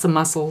 Lots of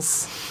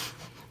muscles.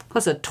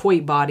 Lots of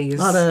toy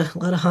bodies. A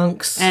lot of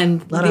hunks.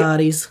 And a lot of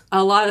hotties.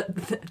 A lot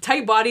of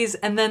tight bodies,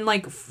 and then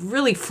like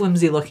really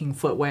flimsy looking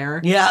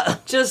footwear. Yeah.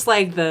 Just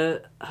like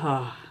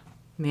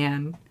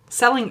man.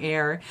 Selling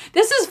air.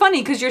 This is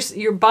funny because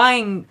you're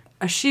buying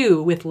a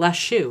shoe with less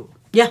shoe.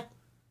 Yeah.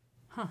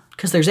 Huh.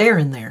 Because there's air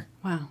in there.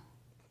 Wow.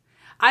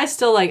 I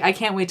still I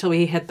can't wait till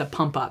we hit the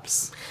pump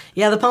ups.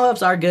 Yeah, the pump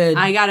ups are good.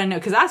 I gotta know,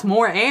 because that's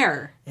more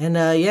air. And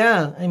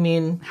yeah, I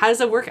mean. How does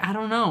it work? I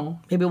don't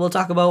know. Maybe we'll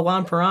talk about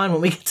Juan Perón when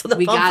we get to the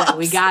pump ups.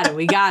 We got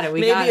it.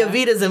 Maybe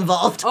Avita's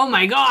involved. Oh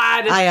my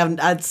God.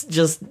 That's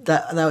just,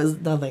 that was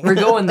nothing. We're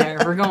going there.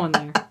 I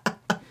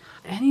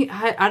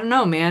don't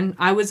know, man.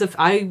 I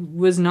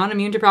was not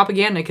immune to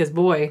propaganda because,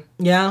 boy.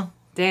 Yeah.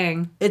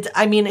 Dang.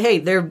 Hey,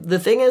 the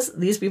thing is,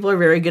 these people are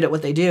very good at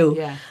what they do.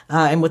 Yeah.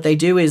 And what they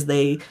do is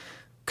they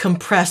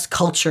compress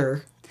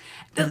culture.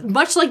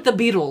 Much like the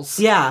Beatles.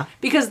 Yeah.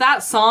 Because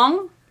that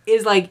song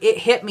is it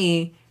hit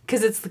me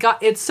because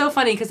it's so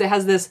funny because it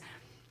has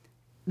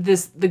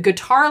the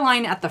guitar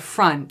line at the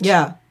front.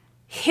 Yeah.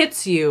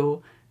 Hits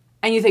you.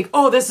 And you think,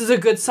 oh, this is a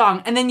good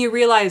song. And then you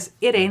realize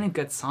it ain't a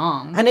good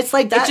song. And it's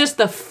like that. It's just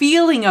the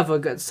feeling of a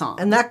good song.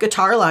 And that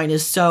guitar line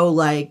is so,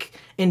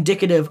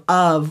 indicative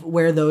of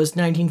where those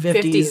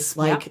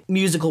 1950s,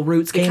 musical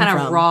roots came from. Kind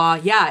of raw.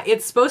 Yeah,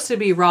 it's supposed to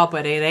be raw,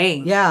 but it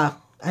ain't. Yeah.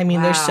 I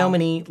mean, There's so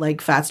many,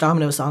 Fats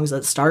Domino songs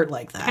that start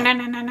like that.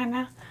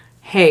 Na.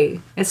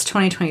 Hey, it's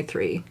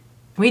 2023.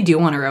 We do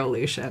want a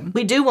revolution.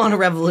 We do want a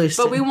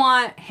revolution. But we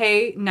want,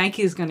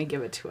 Nike's going to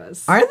give it to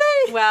us. Are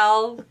they?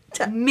 Well,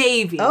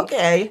 maybe.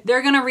 Okay.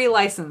 They're going to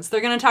relicense. They're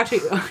going to talk to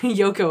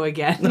Yoko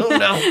again. Oh,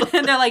 no.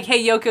 And they're like,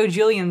 hey, Yoko,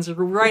 Julian's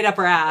right up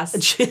her ass.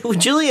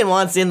 Julian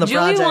wants in the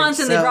project. Julian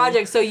wants in the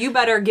project, so you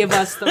better give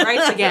us the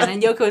rights again.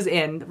 And Yoko's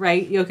in,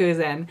 right? Yoko's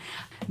in.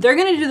 They're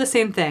going to do the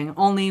same thing,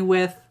 only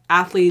with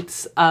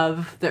athletes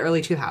of the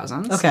early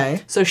 2000s.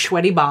 Okay. So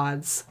sweaty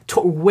bods,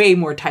 way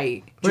more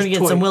tight. We're gonna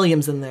get some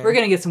Williams in there. We're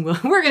gonna get some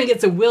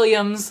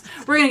Williams.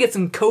 We're gonna get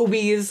some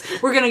Kobe's.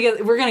 We're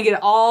gonna get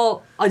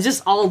all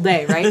just all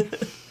day, right?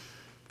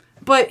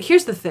 But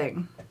here's the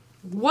thing: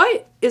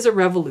 what is a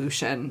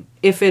revolution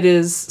if it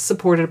is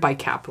supported by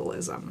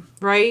capitalism?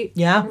 Right?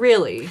 Yeah.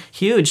 Really.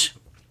 Huge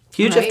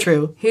right? if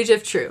true. Huge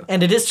if true.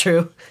 And it is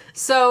true.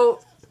 So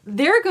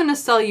they're gonna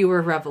sell you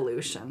a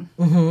revolution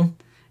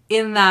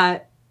in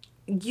that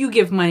you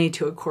give money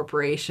to a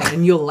corporation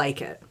and you'll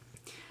like it.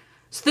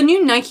 So the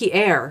new Nike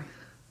Air.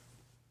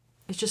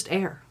 It's just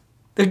air.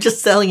 They're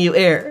just selling you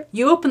air.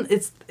 You open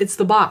it's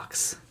the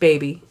box,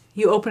 baby.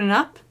 You open it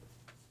up,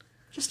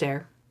 just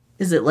air.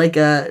 Is it like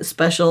a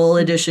special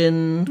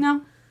edition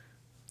No.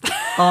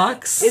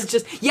 box? It's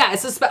just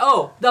it's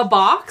the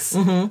box.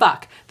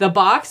 Fuck. The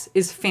box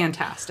is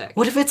fantastic.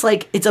 What if it's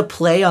a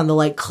play on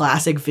the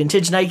classic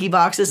vintage Nike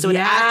boxes, so it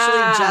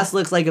actually just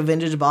looks like a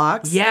vintage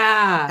box?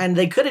 Yeah. And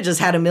they could have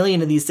just had 1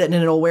 million of these sitting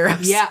in an old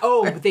warehouse. Yeah.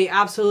 Oh, they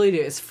absolutely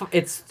do. It's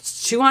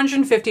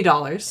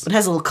 $250. It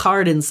has a little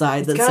card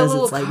inside that says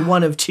it's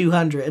one of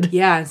 200.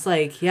 Yeah, it's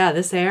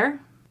this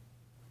air.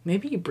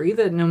 Maybe you breathe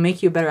it and it'll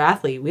make you a better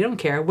athlete. We don't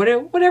care.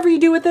 Whatever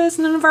you do with this,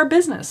 none of our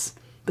business.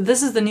 But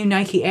this is the new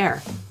Nike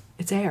Air.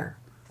 It's air.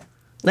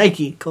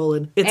 Nike,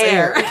 it's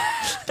air.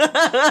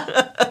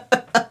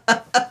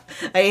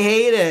 I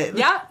hate it.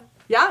 Yeah.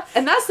 Yeah.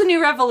 And that's the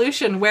new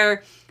revolution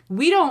where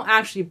we don't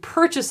actually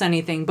purchase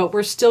anything, but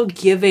we're still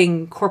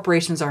giving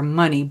corporations our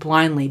money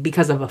blindly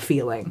because of a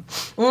feeling.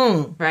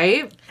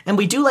 Right? And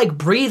we do like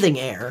breathing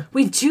air.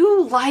 We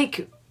do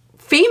like,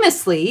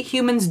 famously,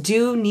 humans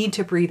do need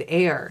to breathe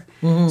air.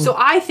 So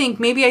I think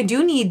maybe I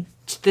do need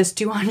this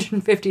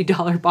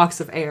 $250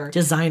 box of air.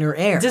 Designer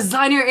air.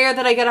 Designer air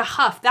that I get a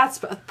huff. That's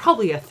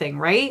probably a thing,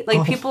 right?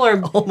 Like people are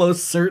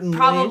Almost certainly.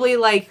 probably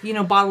like,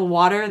 bottled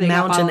water. They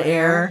got Mountain bottled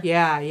air.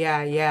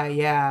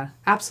 Yeah.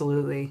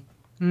 Absolutely.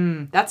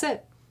 That's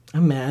it.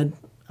 I'm mad.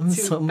 I'm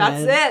so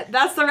mad. That's it.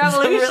 That's the I'm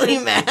revolution. really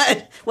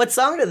mad. What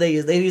song do they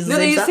use? They use the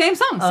same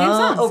song? Same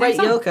song. Oh, right,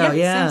 same song. Yoko,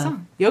 yeah. Same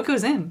song.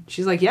 Yoko's in.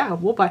 She's like, yeah,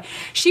 we'll buy.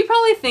 She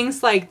probably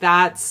thinks like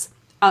that's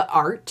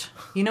art.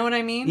 You know what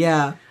I mean?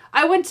 Yeah.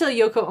 I went to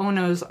Yoko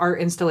Ono's art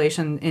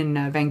installation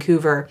in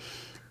Vancouver,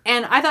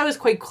 and I thought it was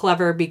quite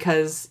clever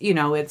because,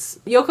 it's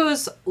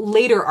Yoko's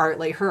later art,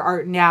 like her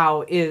art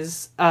now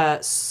is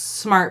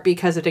smart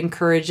because it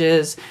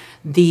encourages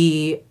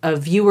the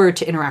viewer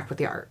to interact with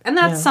the art. And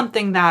that's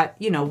something that,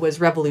 was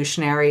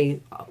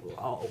revolutionary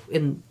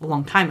in a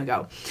long time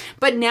ago.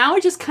 But now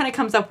it just kind of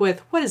comes up with,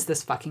 what is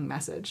this fucking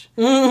message?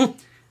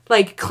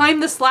 Like,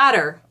 climb this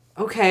ladder.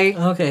 Okay.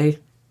 Okay.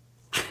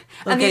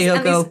 And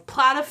these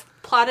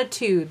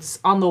platitudes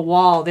on the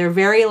wall, they're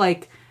very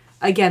like,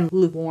 again,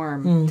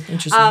 lukewarm.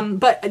 Interesting.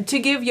 But to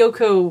give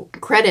Yoko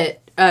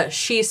credit,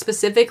 she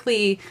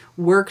specifically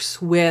works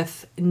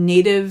with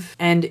Native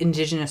and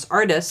Indigenous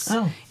artists.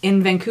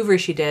 In Vancouver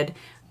she did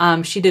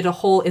a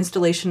whole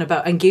installation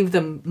about and gave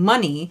them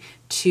money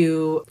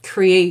to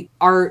create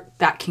art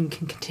that can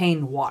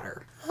contain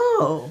water.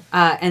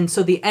 And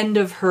so the end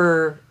of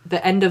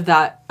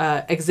that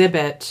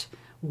exhibit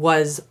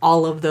was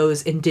all of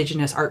those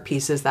indigenous art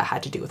pieces that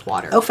had to do with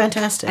water. Oh,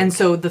 fantastic. And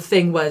so the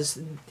thing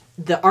was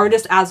the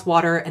artist adds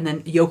water and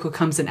then Yoko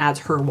comes and adds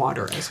her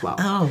water as well.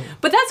 Oh.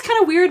 But that's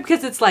kind of weird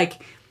because it's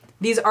like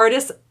these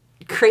artists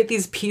create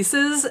these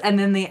pieces and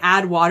then they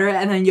add water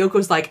and then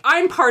Yoko's like,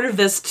 I'm part of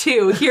this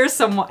too. Here's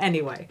some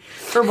anyway.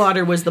 Her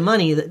water was the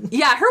money.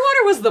 Yeah, her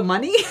water was the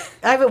money.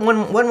 I have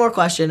one more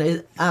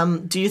question.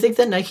 Do you think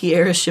that Nike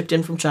Air is shipped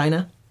in from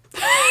China?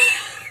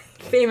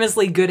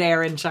 Famously good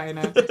air in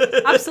China.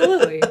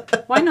 Absolutely.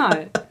 Why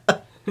not?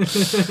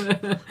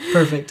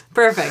 Perfect.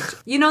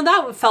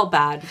 That felt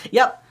bad.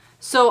 Yep.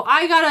 So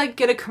I gotta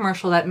get a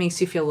commercial that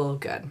makes you feel a little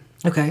good.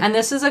 Okay. And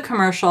this is a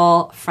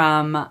commercial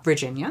from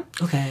Virginia.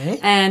 Okay.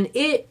 And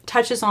it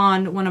touches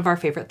on one of our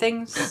favorite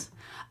things.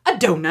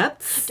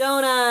 Donuts.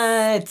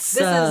 Donuts.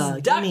 This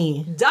is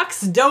gimme. Duck's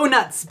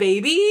Donuts,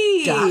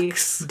 baby.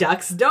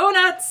 Duck's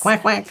Donuts.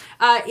 Quack, quack.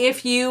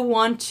 If you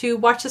want to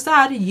watch this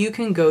ad, you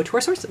can go to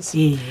our sources.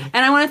 Yeah.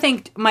 And I want to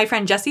thank my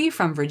friend Jessie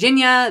from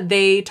Virginia.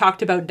 They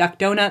talked about Duck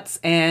Donuts,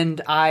 and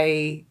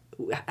I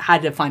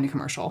had to find a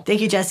commercial.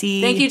 Thank you,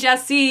 Jessie. Thank you,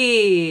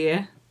 Jessie.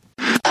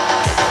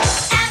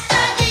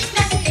 After these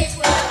messages,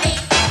 we'll be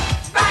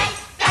right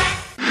back.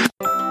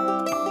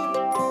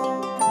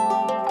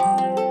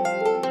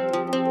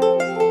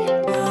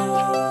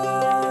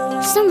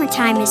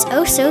 Summertime is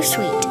oh so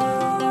sweet.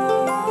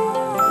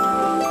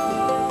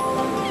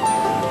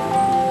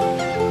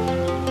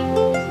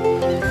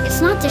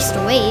 It's not just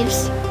the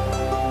waves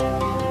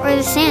or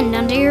the sand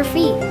under your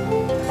feet.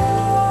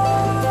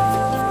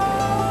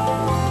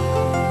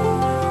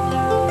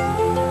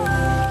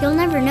 You'll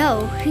never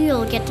know who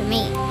you'll get to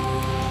meet.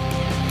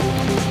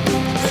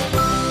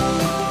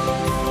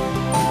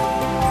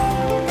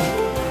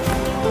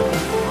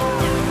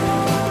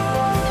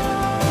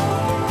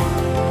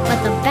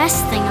 But the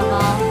best thing of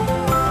all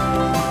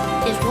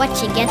is what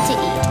you get to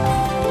eat.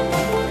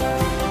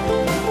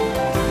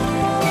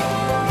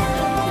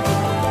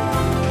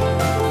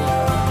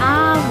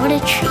 Ah, what a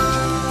treat.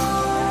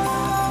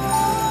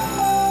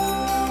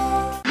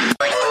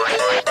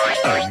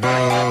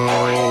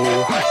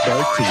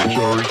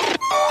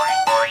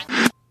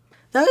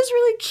 That was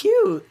really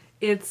cute.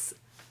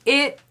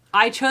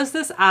 I chose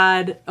this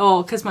ad,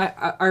 because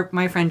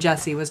my friend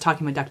Jessie was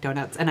talking about Duck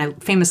Donuts, and I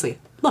famously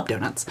love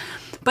donuts.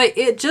 But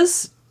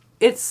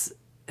it's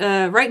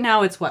right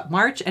now it's what,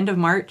 March, end of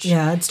March?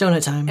 Yeah, it's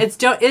donut time. It's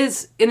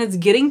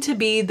getting to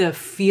be the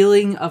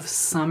feeling of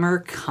summer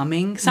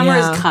coming. Summer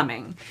Yeah. is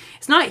coming.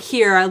 It's not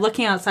here.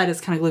 Looking outside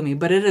is kind of gloomy,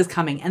 but it is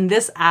coming. And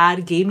this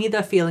ad gave me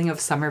the feeling of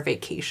summer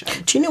vacation.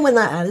 Do you know when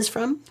that ad is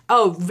from?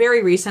 Oh,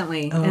 very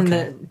recently in okay.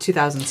 the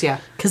 2000s,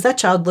 yeah. Because that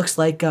child looks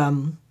like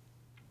a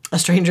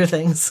Stranger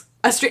Things.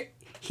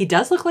 He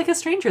does look like a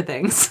Stranger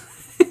Things.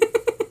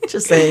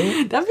 Just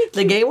saying. That'd be cute.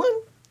 The gay one?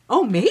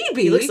 Oh,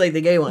 maybe. He looks like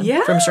the gay one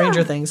from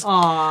Stranger Things.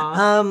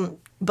 Aww.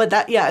 But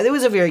it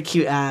was a very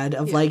cute ad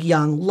of like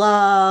young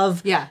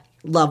love. Yeah.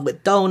 Love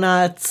with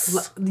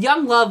donuts.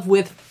 Young love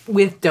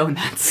with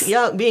donuts.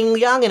 Being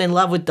young and in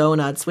love with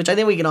donuts, which I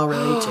think we can all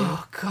relate to.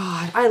 Oh,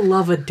 God. I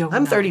love a donut.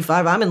 I'm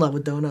 35. I'm in love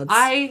with donuts.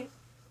 I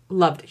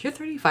loved it. You're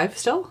 35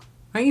 still?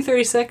 Aren't you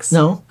 36?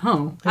 No.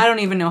 Oh. I don't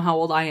even know how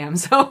old I am,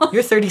 so.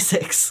 You're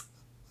 36.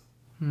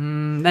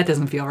 That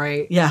doesn't feel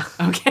right. Yeah.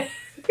 Okay.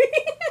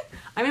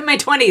 I'm in my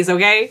 20s,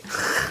 okay?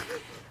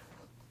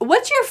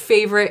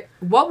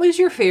 What was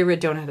your favorite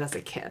donut as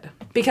a kid?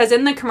 Because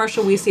in the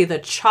commercial we see the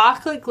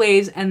chocolate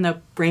glaze and the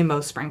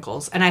rainbow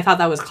sprinkles, and I thought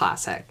that was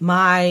classic.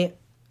 My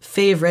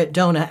favorite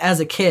donut as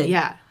a kid.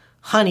 Yeah.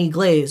 Honey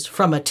glazed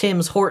from a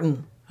Tim's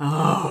Horton.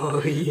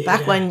 Oh, yeah.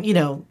 Back when,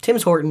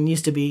 Tim's Horton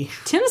used to be...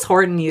 Tim's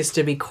Horton used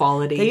to be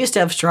quality. They used to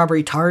have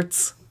strawberry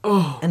tarts.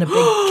 Oh. And a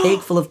big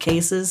cake full of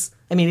cases.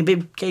 A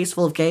big case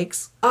full of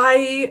cakes.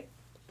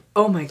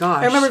 Oh my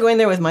gosh. I remember going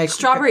there with my...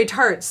 Strawberry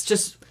tarts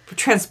just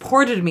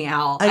transported me,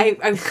 Al. I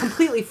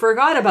completely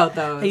forgot about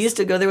those. I used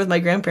to go there with my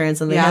grandparents,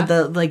 and they had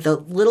the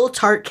little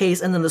tart case,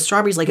 and then the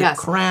strawberries like a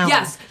crown.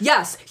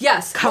 Yes.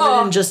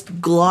 Covered in just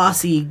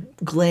glossy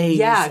glaze.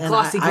 Yeah, and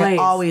glossy glaze. I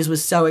always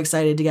was so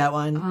excited to get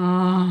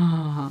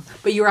one.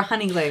 But you were a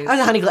honey glaze. I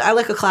was a honey glaze. I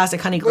like a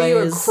classic honey glaze.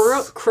 Were you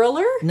a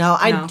cruller? No,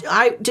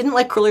 I didn't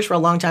like crullers for a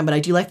long time, but I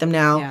do like them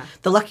now. Yeah.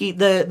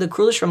 The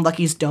crullers from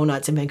Lucky's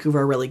Donuts in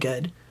Vancouver are really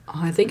good. Oh,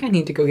 I think I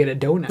need to go get a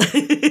donut.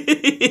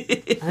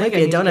 I think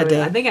a donut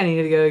day. I think I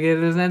need to go get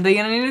a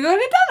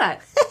donut.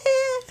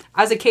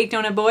 I was a cake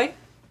donut boy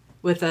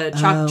with a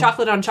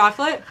chocolate on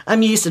chocolate.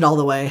 I'm used to it all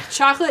the way.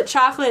 Chocolate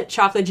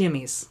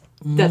Jimmies.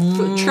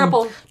 The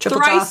triple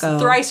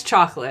thrice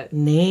chocolate.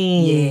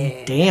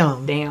 Yeah.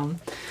 Damn.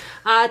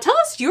 Tell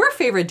us your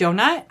favorite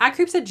donut at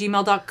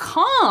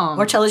creeps@gmail.com.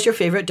 Or tell us your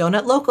favorite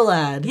donut local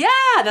ad. Yeah,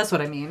 that's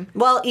what I mean.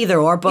 Well, either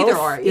or.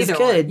 Both is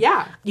good.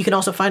 Yeah. You can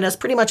also find us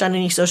pretty much on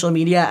any social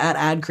media at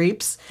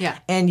AdCreeps. Yeah.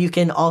 And you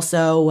can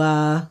also,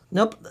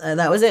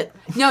 that was it.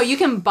 No, you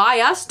can buy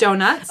us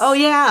donuts. Oh,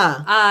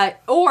 yeah.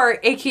 Or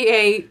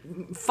AKA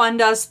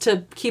fund us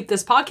to keep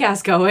this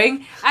podcast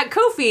going at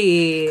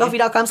Ko-fi.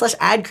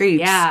 Ko-fi.com/AdCreeps.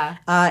 Yeah.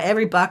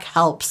 Every buck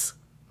helps.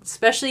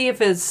 Especially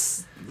if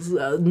it's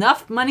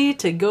enough money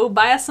to go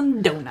buy us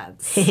some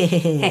donuts.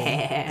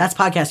 That's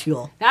podcast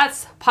fuel.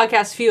 That's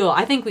podcast fuel.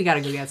 I think we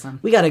gotta go get some.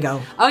 We gotta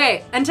go.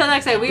 Okay, until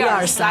next time, we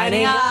are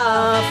signing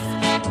off.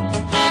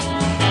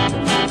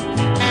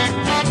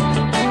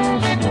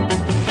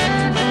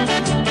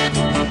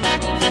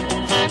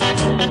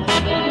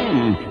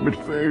 But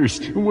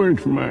first, a word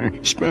from our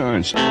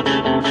sponsor.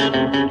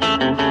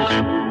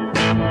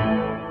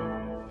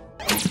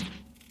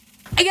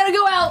 I gotta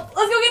go out.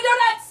 Let's go get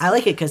donuts. I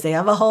like it because they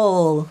have a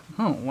hole.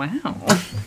 Oh, wow.